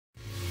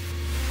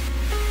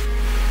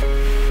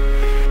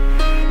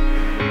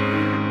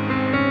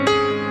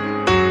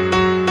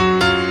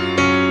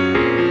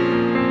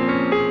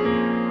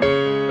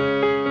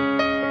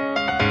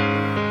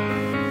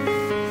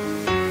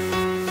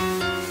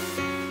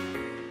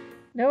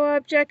No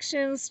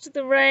objections to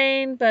the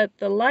rain, but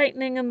the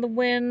lightning and the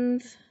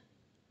wind,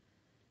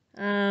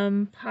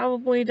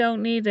 probably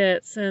don't need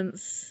it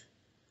since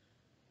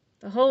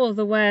the whole of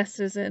the West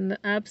is in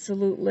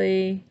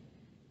absolutely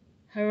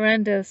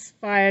horrendous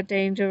fire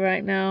danger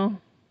right now.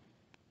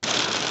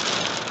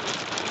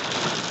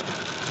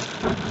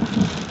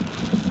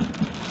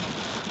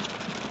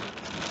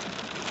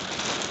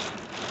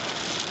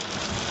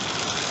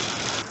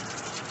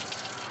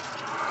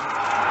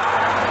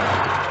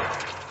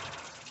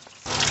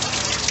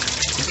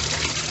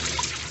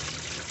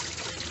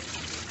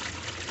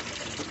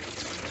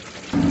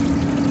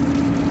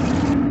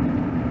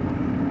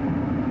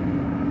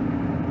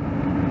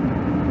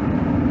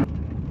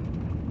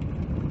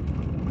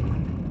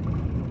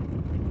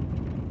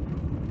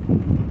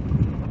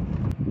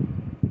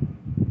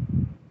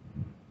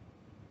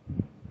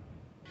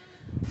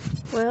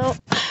 Well,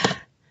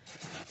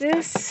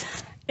 this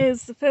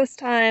is the first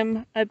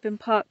time I've been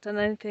parked on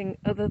anything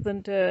other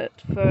than dirt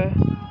for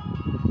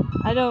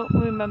I don't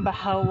remember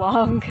how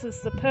long. This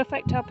is the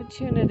perfect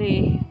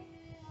opportunity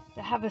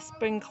to have a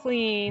spring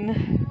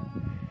clean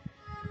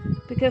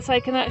because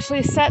I can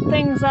actually set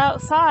things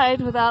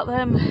outside without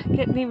them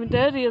getting even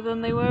dirtier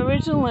than they were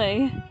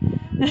originally.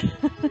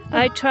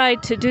 I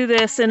tried to do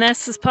this in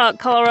Estes Park,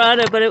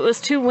 Colorado, but it was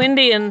too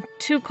windy and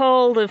too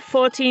cold and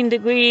 14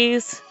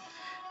 degrees.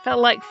 Felt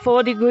like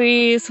 4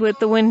 degrees with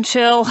the wind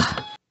chill.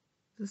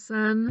 The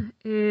sun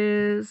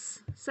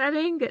is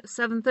setting at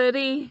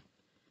 7:30.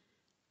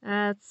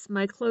 That's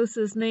my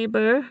closest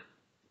neighbor.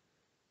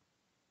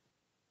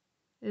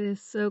 It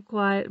is so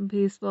quiet and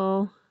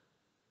peaceful.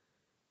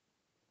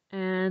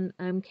 And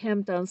I'm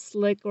camped on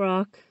Slick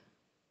Rock.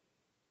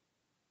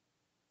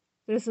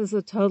 This is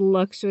a total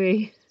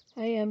luxury.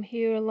 I am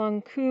here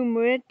along Coombe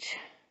Ridge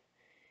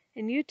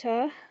in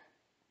Utah.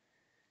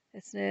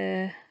 It's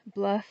a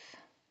bluff.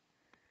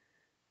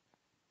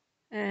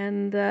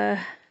 And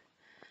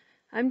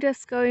I'm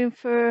just going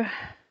for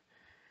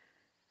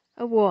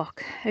a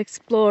walk,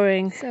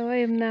 exploring. So I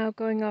am now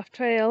going off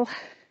trail,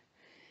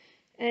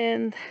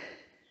 and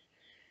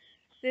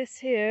this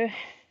here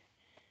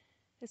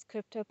is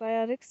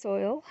cryptobiotic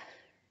soil.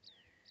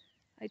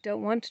 I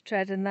don't want to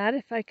tread in that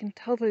if I can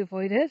totally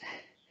avoid it.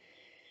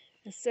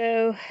 And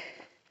so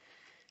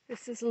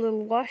this is a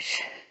little wash,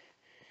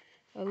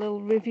 a little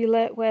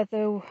rivulet where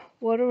the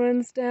water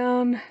runs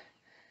down.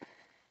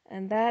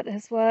 And that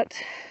is what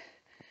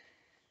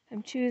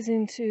I'm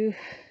choosing to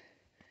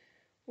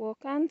walk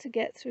on to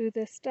get through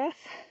this stuff.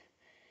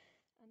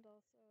 And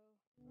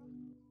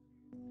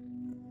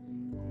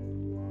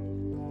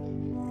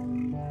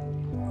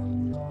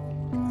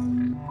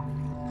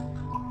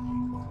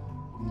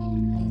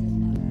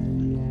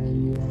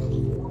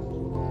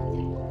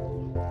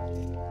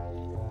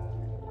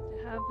to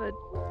have a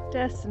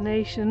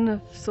destination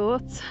of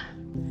sorts.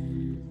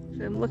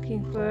 So I'm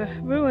looking for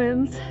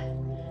ruins.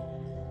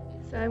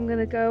 So I'm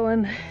gonna go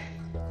and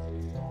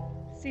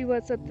see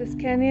what's up this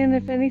canyon,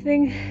 if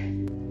anything.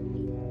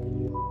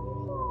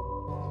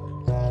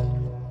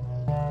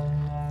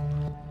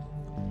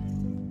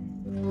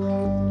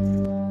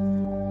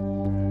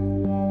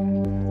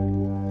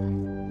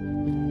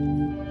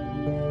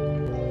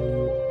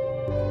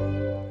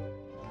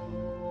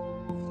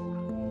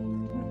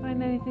 Can't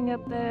find anything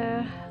up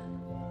there.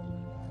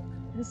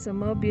 There's some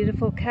more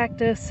beautiful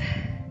cactus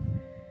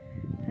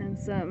and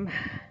some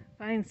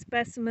fine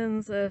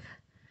specimens of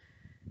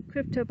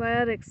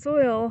cryptobiotic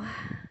soil.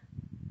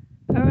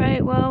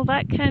 Alright, well,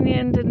 that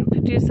canyon didn't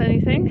produce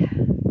anything.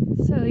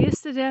 So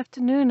yesterday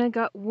afternoon I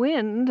got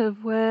wind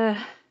of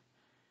where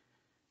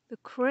the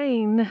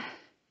crane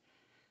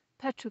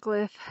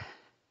Petroglyph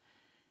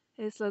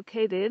is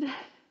located,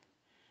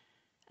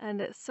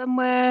 and it's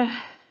somewhere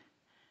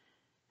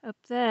up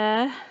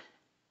there.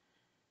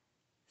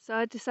 So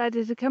I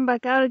decided to come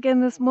back out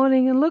again this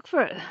morning and look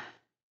for it.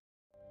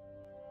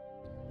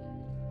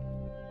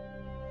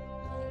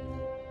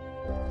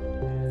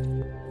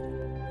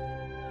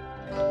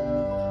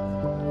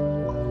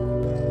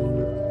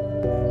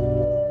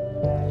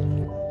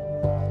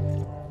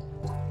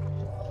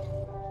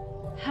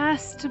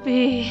 Has to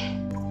be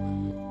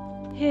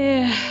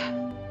here.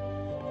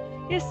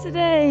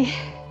 Yesterday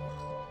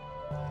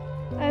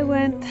I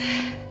went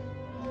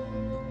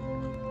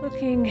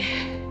looking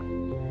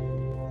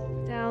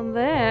down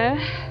there,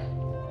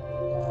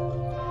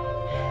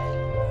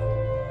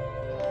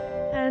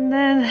 and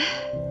then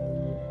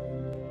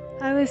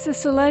I was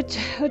just a ledge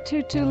or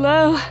two too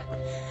low,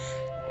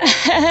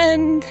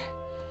 and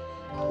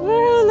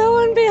well,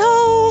 lo and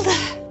behold,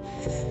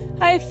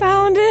 I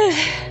found it.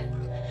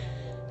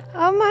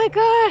 Oh my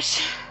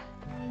gosh!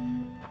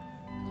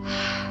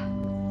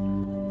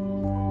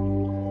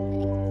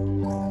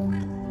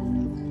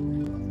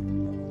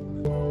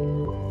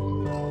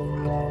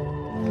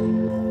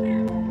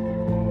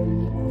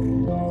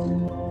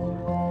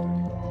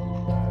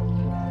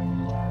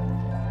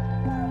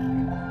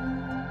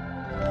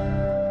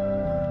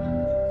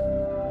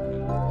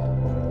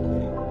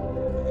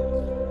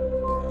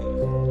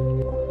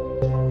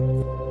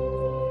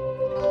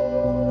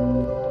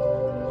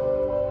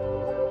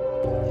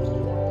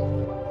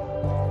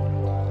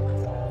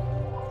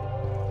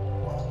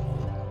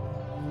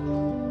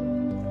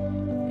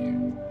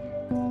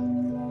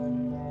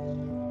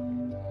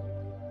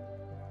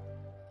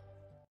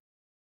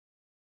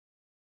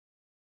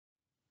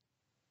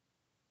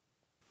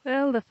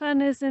 Well, the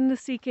fun is in the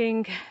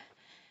seeking,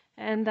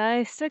 and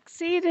I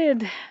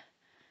succeeded.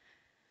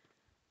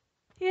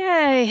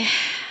 Yay!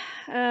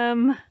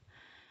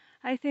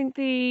 I think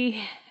the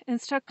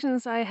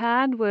instructions I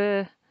had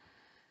were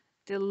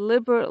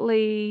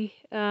deliberately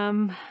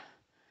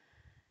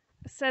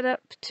set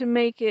up to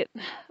make it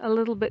a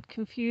little bit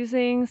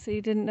confusing, so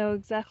you didn't know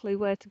exactly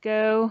where to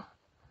go.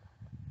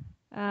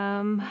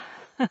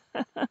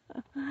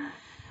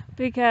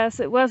 Because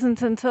it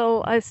wasn't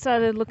until I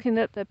started looking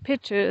at the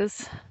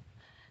pictures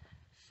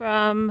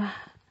from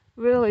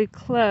really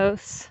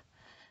close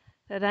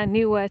that I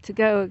knew where to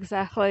go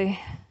exactly.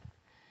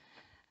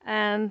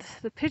 And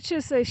the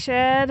pictures they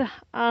shared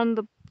on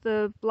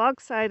the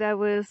blog site I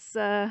was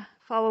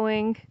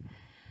following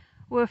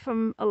were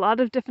from a lot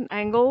of different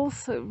angles,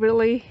 so it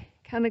really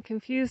kind of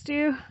confused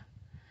you.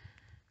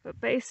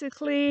 But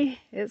basically,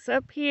 it's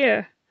up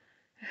here.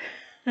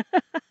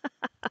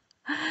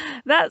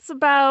 That's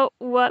about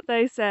what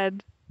they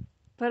said.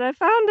 But I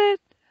found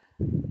it.